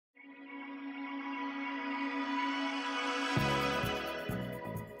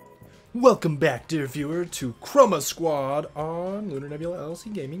Welcome back, dear viewer, to Chroma Squad on Lunar, Nebula,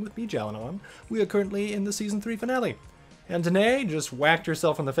 LLCG Gaming with me, Jalinon. We are currently in the Season 3 finale. And Danae just whacked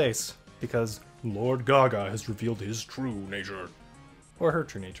herself in the face, because Lord Gaga has revealed his true nature. Or her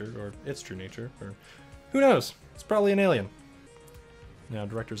true nature, or its true nature, or who knows? It's probably an alien. Now,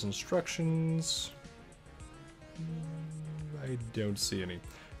 director's instructions... I don't see any.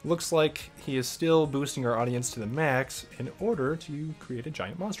 Looks like he is still boosting our audience to the max in order to create a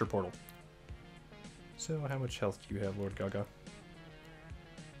giant monster portal. So how much health do you have, Lord Gaga?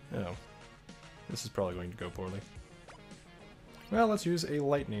 Oh. This is probably going to go poorly. Well, let's use a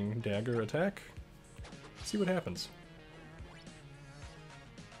lightning dagger attack. See what happens.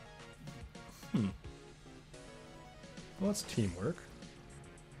 Well, that's teamwork.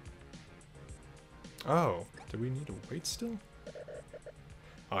 Oh, do we need to wait still?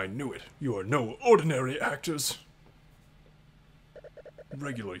 I knew it. You are no ordinary actors.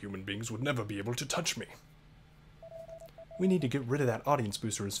 Regular human beings would never be able to touch me. We need to get rid of that audience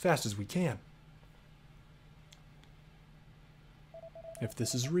booster as fast as we can. If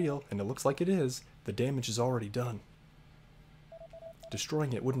this is real, and it looks like it is, the damage is already done.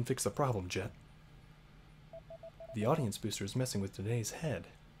 Destroying it wouldn't fix the problem, Jet. The audience booster is messing with Danae's head.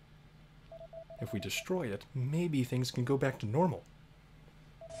 If we destroy it, maybe things can go back to normal.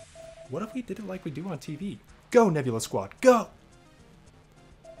 What if we did it like we do on TV? Go, Nebula Squad, go!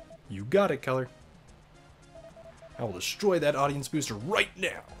 You got it, Keller. I will destroy that audience booster right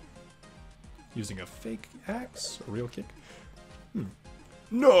now. Using a fake axe? A real kick?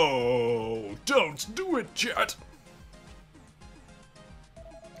 No! Don't do it, Jet!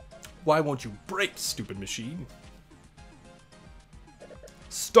 Why won't you break, stupid machine?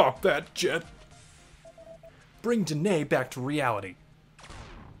 Stop that, Jet! Bring Danae back to reality.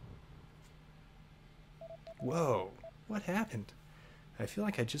 Whoa, what happened? I feel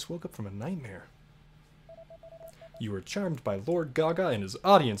like I just woke up from a nightmare. You were charmed by Lord Gaga and his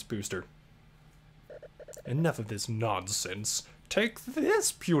audience booster. Enough of this nonsense. Take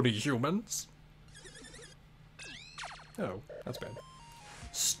this, puny humans! Oh, that's bad.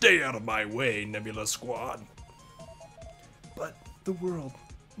 Stay out of my way, Nebula Squad! But the world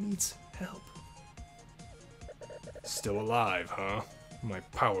needs help. Still alive, huh? My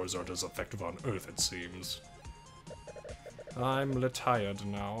powers aren't as effective on Earth, it seems. I'm retired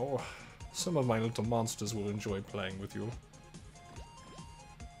now. Some of my little monsters will enjoy playing with you.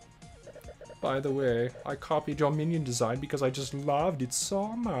 By the way, I copied your minion design because I just loved it so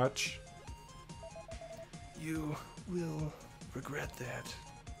much. You will regret that,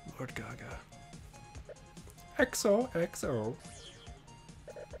 Lord Gaga. XOXO.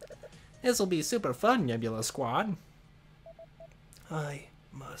 This'll be super fun, Nebula Squad. I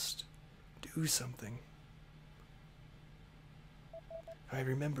must do something. I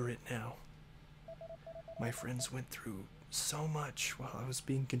remember it now. My friends went through so much while I was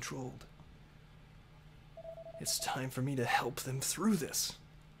being controlled. It's time for me to help them through this.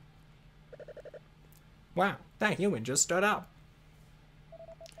 Wow, that human just stood up.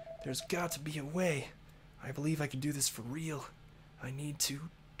 There's got to be a way. I believe I can do this for real. I need to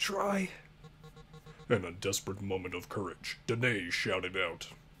try. In a desperate moment of courage, Danae shouted out,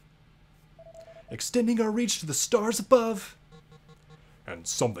 extending our reach to the stars above. And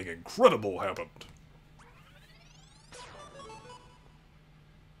something incredible happened.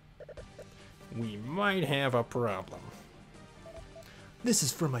 We might have a problem. This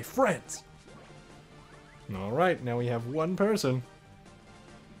is for my friends. Alright, now we have one person.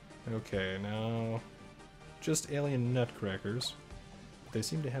 Okay, now just alien nutcrackers. They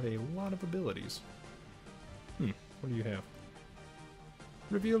seem to have a lot of abilities. What do you have?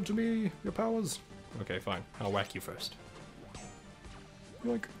 Reveal to me your powers. Okay, fine. I'll whack you first.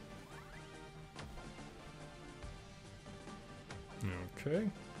 Yoink. Okay.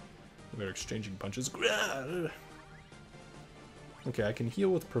 We're exchanging punches. Okay, I can heal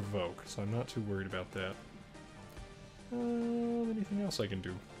with provoke, so I'm not too worried about that. Anything else I can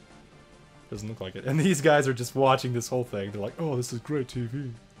do? Doesn't look like it. And these guys are just watching this whole thing. They're like, oh, this is great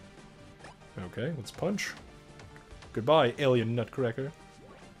TV. Okay, let's punch. Goodbye, alien nutcracker.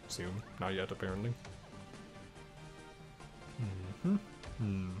 Soon. Not yet, apparently.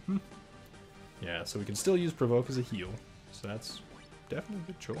 Yeah, so we can still use provoke as a heal. So that's definitely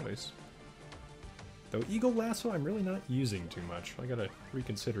a good choice. Though Eagle Lasso, I'm really not using too much. I gotta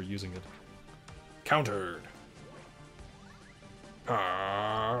reconsider using it. Countered!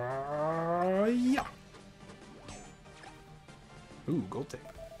 Yeah! Ooh, gold tape.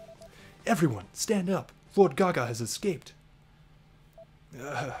 Everyone, stand up! Lord Gaga has escaped.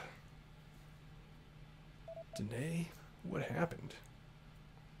 Danae, what happened?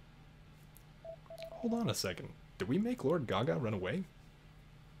 Hold on a second. Did we make Lord Gaga run away?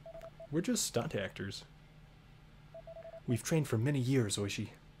 We're just stunt actors. We've trained for many years, Oishi.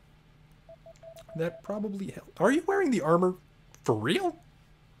 That probably helped. Are you wearing the armor for real?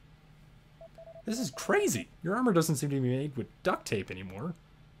 This is crazy. Your armor doesn't seem to be made with duct tape anymore.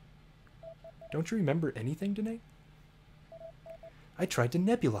 Don't you remember anything, Danae? I tried to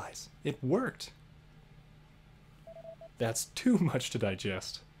nebulize. It worked. That's too much to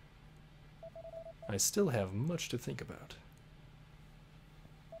digest. I still have much to think about.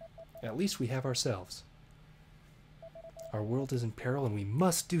 At least we have ourselves. Our world is in peril and we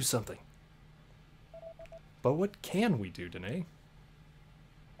must do something. But what can we do, Danae?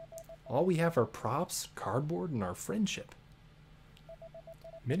 All we have are props, cardboard, and our friendship.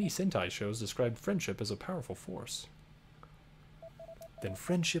 Many Sentai shows describe friendship as a powerful force. Then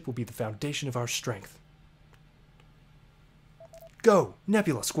friendship will be the foundation of our strength. Go,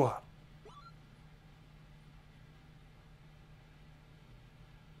 Nebula Squad!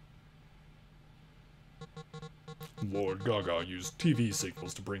 Lord Gaga used TV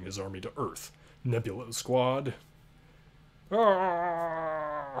signals to bring his army to Earth. Nebula Squad.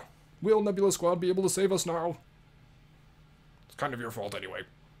 Ah! Will Nebula Squad be able to save us now? It's kind of your fault anyway.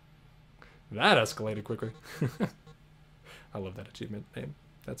 That escalated quickly. I love that achievement name.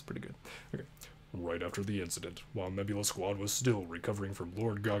 That's pretty good. Okay. Right after the incident, while Nebula Squad was still recovering from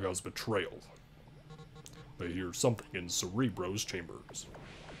Lord Gaga's betrayal, they hear something in Cerebro's chambers.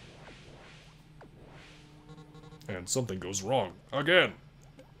 And something goes wrong again.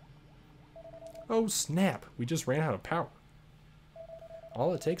 Oh snap, we just ran out of power.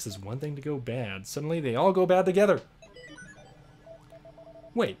 All it takes is one thing to go bad. Suddenly they all go bad together.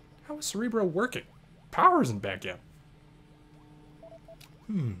 Wait, how is Cerebro working? Power isn't back yet.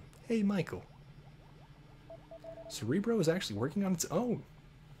 Hey Michael. Cerebro is actually working on its own.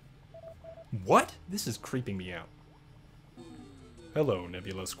 What? This is creeping me out. Hello,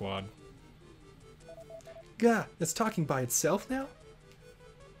 Nebula Squad. Gah, it's talking by itself now?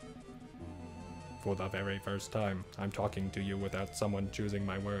 For the very first time, I'm talking to you without someone choosing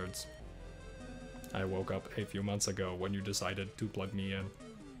my words. I woke up a few months ago when you decided to plug me in.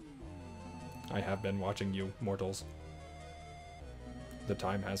 I have been watching you, mortals. The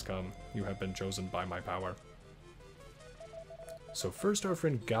time has come. You have been chosen by my power. So first our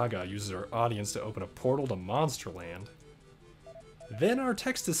friend Gaga uses our audience to open a portal to Monsterland. Then our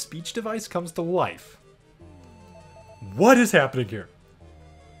text-to-speech device comes to life. What is happening here?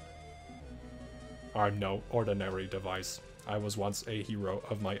 I'm no ordinary device. I was once a hero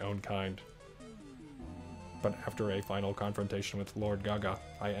of my own kind. But after a final confrontation with Lord Gaga,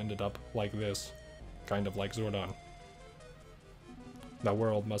 I ended up like this. Kind of like Zordon. The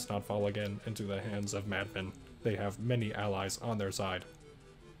world must not fall again into the hands of madmen. They have many allies on their side.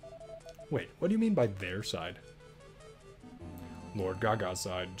 Wait, what do you mean by their side? Lord Gaga's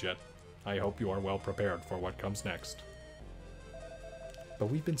side, Jet. I hope you are well prepared for what comes next. But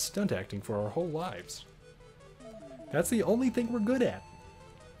we've been stunt acting for our whole lives. That's the only thing we're good at.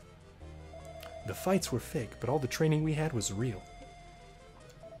 The fights were fake, but all the training we had was real.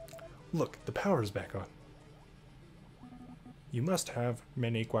 Look, the power's back on. You must have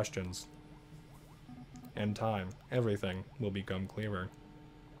many questions. In time, everything will become clearer.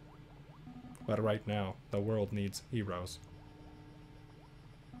 But right now, the world needs heroes.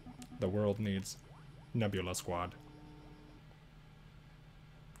 The world needs Nebula Squad.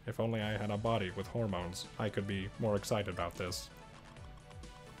 If only I had a body with hormones, I could be more excited about this.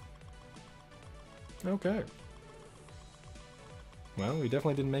 Okay. Well, we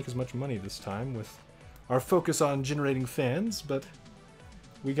definitely didn't make as much money this time with our focus on generating fans, but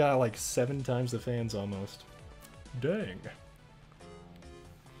we got like 7 times the fans almost. Dang.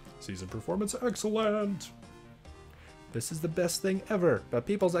 Season performance excellent! This is the best thing ever, but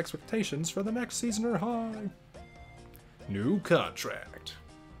people's expectations for the next season are high. New contract.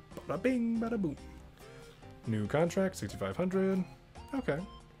 Bada bing, bada boom. New contract, 6,500. Okay,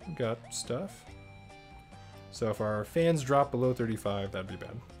 we got stuff. So if our fans drop below 35, that'd be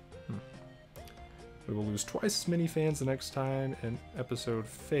bad. We will lose twice as many fans the next time an episode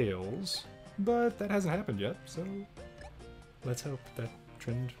fails, but that hasn't happened yet, so let's hope that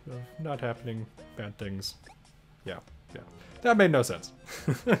trend of not happening bad things. Yeah. That made no sense.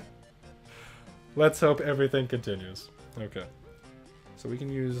 Let's hope everything continues. Okay. So we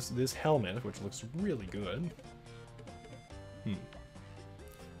can use this helmet, which looks really good.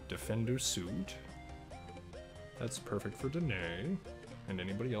 Defender suit. That's perfect for Danae. And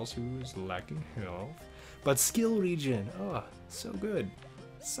anybody else who is lacking health. But skill regen! Oh, so good.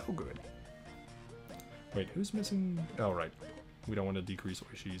 So good. Wait, who's missing? Oh, right. We don't want to decrease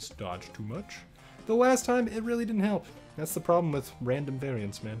Oishi's dodge too much. The last time, it really didn't help. That's the problem with random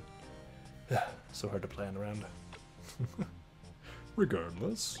variants, man. So hard to plan around.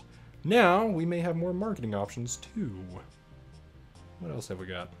 Regardless. Now, we may have more marketing options, too. What else have we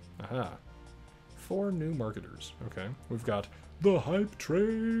got? Aha. 4 new marketers. Okay. We've got the Hype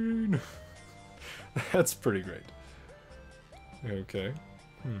Train. That's pretty great. Okay.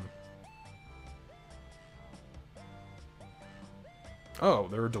 Oh,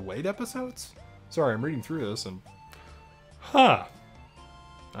 there are delayed episodes? Sorry, I'm reading through this and... Huh!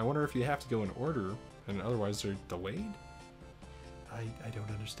 I wonder if you have to go in order, and otherwise they're delayed? I don't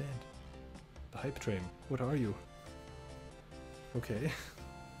understand. The Hype Train, what are you? Okay.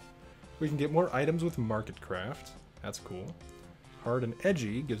 We can get more items with Market Craft. That's cool. Hard and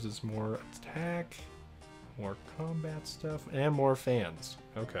Edgy gives us more attack, more combat stuff, and more fans.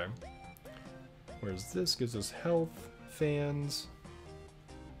 Okay. Whereas this gives us health, fans...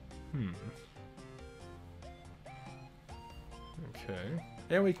 Okay.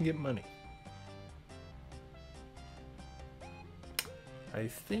 And we can get money. I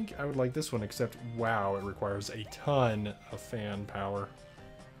think I would like this one, except, wow, it requires a ton of fan power.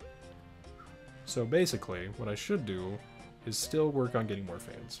 So basically, what I should do is still work on getting more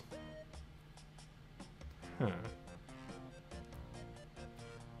fans.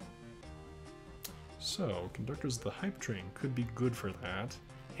 So, Conductors of the Hype Train could be good for that,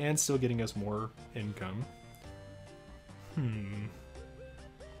 and still getting us more income.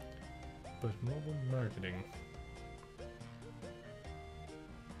 But mobile marketing...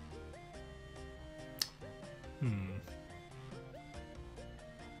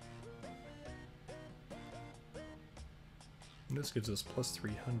 This gives us plus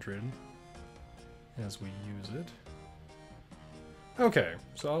 300 as we use it. Okay,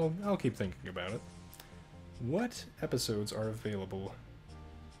 so I'll keep thinking about it. What episodes are available?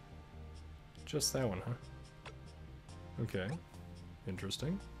 Just that one, huh? Okay,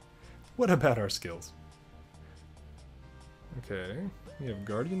 interesting. What about our skills? Okay, we have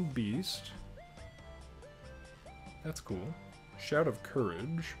Guardian Beast. That's cool. Shout of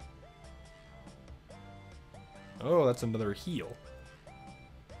Courage. Oh, that's another heal.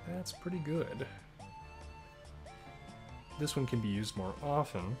 That's pretty good. This one can be used more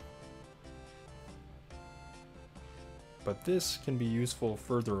often. But this can be useful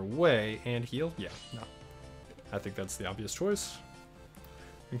further away and heal? Yeah, no. I think that's the obvious choice.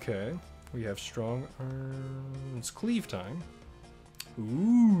 Okay, we have strong arms. It's cleave time.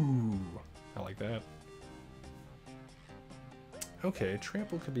 Ooh, I like that. Okay,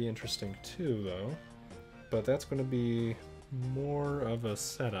 trample could be interesting too, though. But that's going to be more of a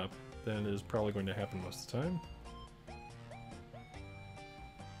setup than is probably going to happen most of the time.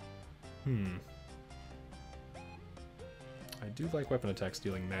 I do like weapon attacks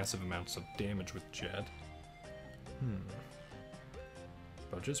dealing massive amounts of damage with Jet.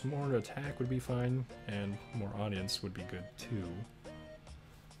 But just more attack would be fine, and more audience would be good too.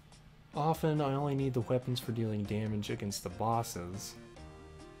 Often I only need the weapons for dealing damage against the bosses.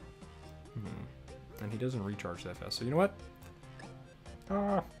 And he doesn't recharge that fast, so you know what?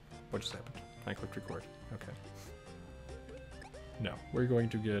 What just happened? I clicked record. Okay. No, we're going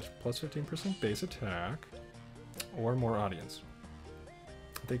to get plus 15% base attack, or more audience.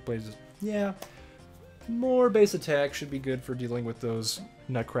 I think Blazes... Yeah, more base attack should be good for dealing with those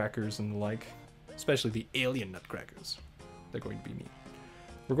nutcrackers and the like. Especially the alien nutcrackers. They're going to be mean.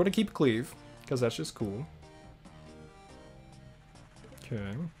 We're going to keep cleave, because that's just cool.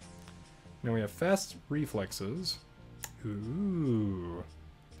 Okay. Now we have fast reflexes. Ooh,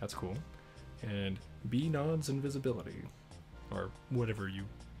 that's cool. And B nods invisibility, or whatever you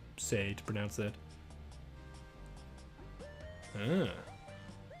say to pronounce that.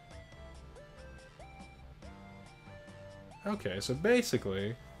 Okay, so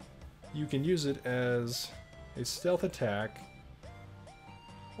basically, you can use it as a stealth attack,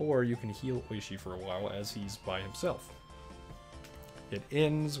 or you can heal Oishi for a while as he's by himself. It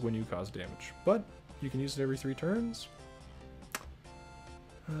ends when you cause damage, but you can use it every 3 turns.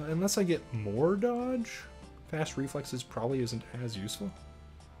 Unless I get more dodge, fast reflexes probably isn't as useful.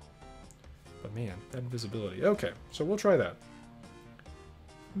 But man, that invisibility. Okay, so we'll try that.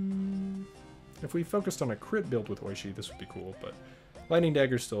 If we focused on a crit build with Oishi, this would be cool, but Lightning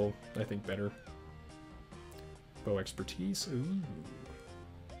Dagger's still, I think, better. Bow expertise. Ooh.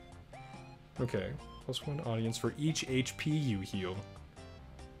 Okay, plus 1 audience for each HP you heal.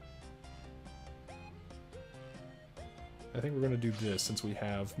 I think we're going to do this since we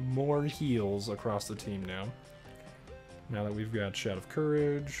have more heals across the team now. Now that we've got Shout of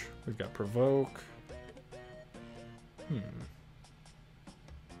Courage, we've got Provoke.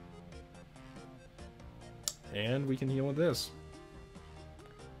 And we can heal with this.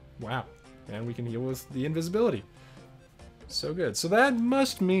 Wow. And we can heal with the invisibility. So good. So that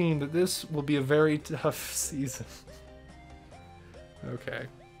must mean that this will be a very tough season. Okay.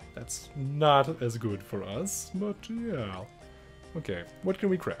 That's not as good for us, but yeah. Okay, what can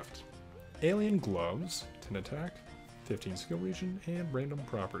we craft? Alien gloves, 10 attack, 15 skill region, and random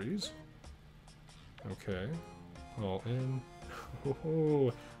properties. Okay. All in.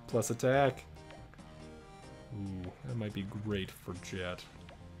 Oh, plus attack. Ooh, that might be great for Jet.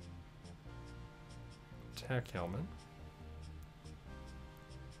 Attack helmet.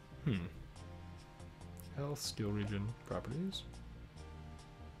 Health, skill region, properties.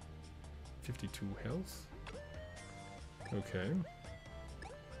 52 health. Okay.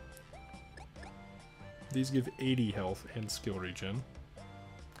 These give 80 health and skill regen.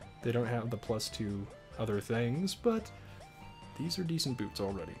 They don't have the +2 other things, but these are decent boots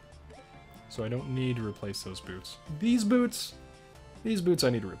already. So I don't need to replace those boots. These boots I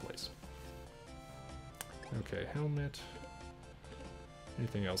need to replace. Okay, helmet.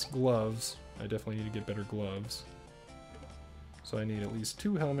 Anything else? Gloves. I definitely need to get better gloves. So I need at least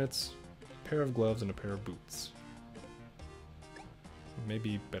 2 helmets, a pair of gloves, and a pair of boots.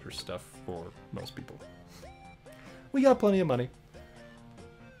 Maybe better stuff for most people. We got plenty of money.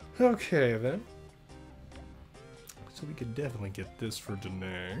 Okay, then. So we could definitely get this for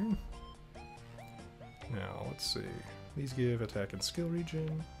Danae. Now, let's see. These give attack and skill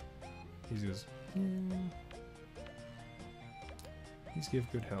region. These give... These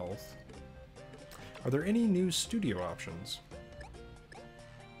give good health. Are there any new studio options?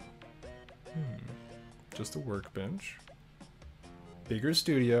 Just a workbench. Bigger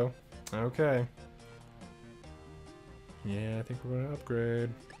studio. Okay. Yeah, I think we're gonna upgrade.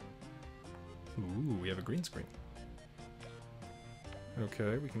 Ooh, we have a green screen.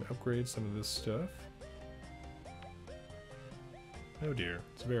 Okay, we can upgrade some of this stuff. Oh dear,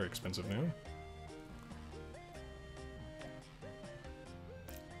 it's very expensive now.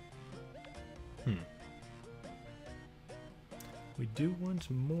 We do want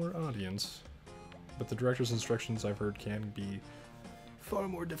more audience, but the director's instructions I've heard can be far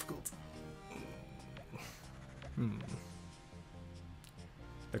more difficult.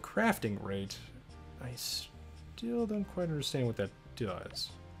 The crafting rate, I still don't quite understand what that does.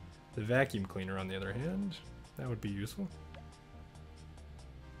 The vacuum cleaner, on the other hand, that would be useful.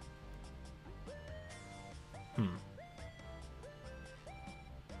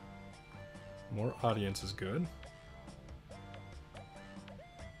 More audience is good.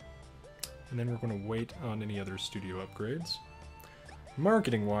 And then we're going to wait on any other studio upgrades.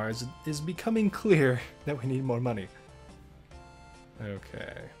 Marketing-wise, it is becoming clear that we need more money.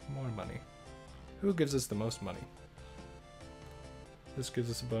 Okay, more money. Who gives us the most money? This gives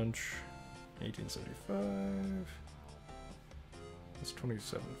us a bunch. 1875. That's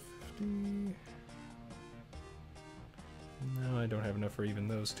 2750. No, I don't have enough for even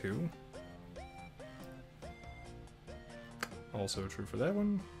those two. Also true for that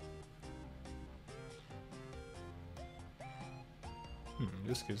one.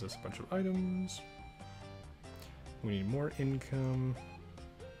 This gives us a bunch of items. We need more income.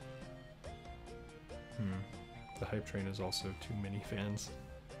 The hype train is also too many fans.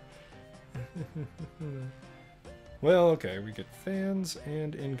 Well, okay, we get fans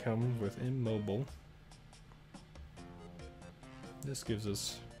and income within mobile. This gives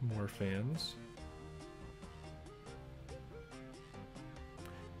us more fans.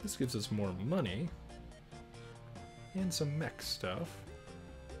 This gives us more money. And some mech stuff.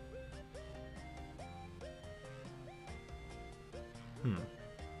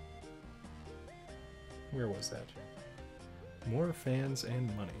 Where was that? More fans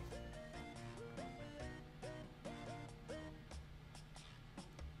and money.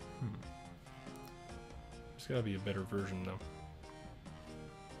 There's gotta be a better version though.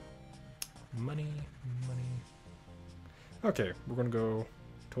 Money, money. Okay, we're gonna go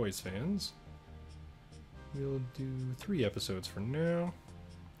Toys fans. We'll do 3 episodes for now.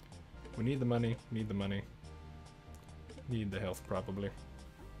 We need the money, need the money. Need the health, probably.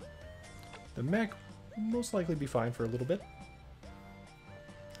 The mech will most likely be fine for a little bit.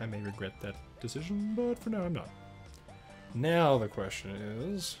 I may regret that decision, but for now I'm not. Now the question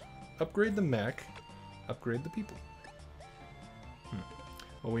is, upgrade the mech, upgrade the people.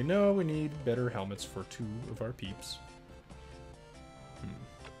 Well, we know we need better helmets for 2 of our peeps.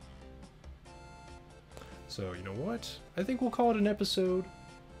 So, you know what? I think we'll call it an episode.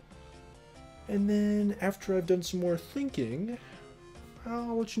 And then, after I've done some more thinking,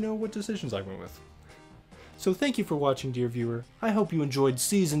 I'll let you know what decisions I went with. So thank you for watching, dear viewer. I hope you enjoyed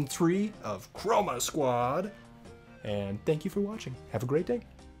Season 3 of Chroma Squad. And thank you for watching. Have a great day.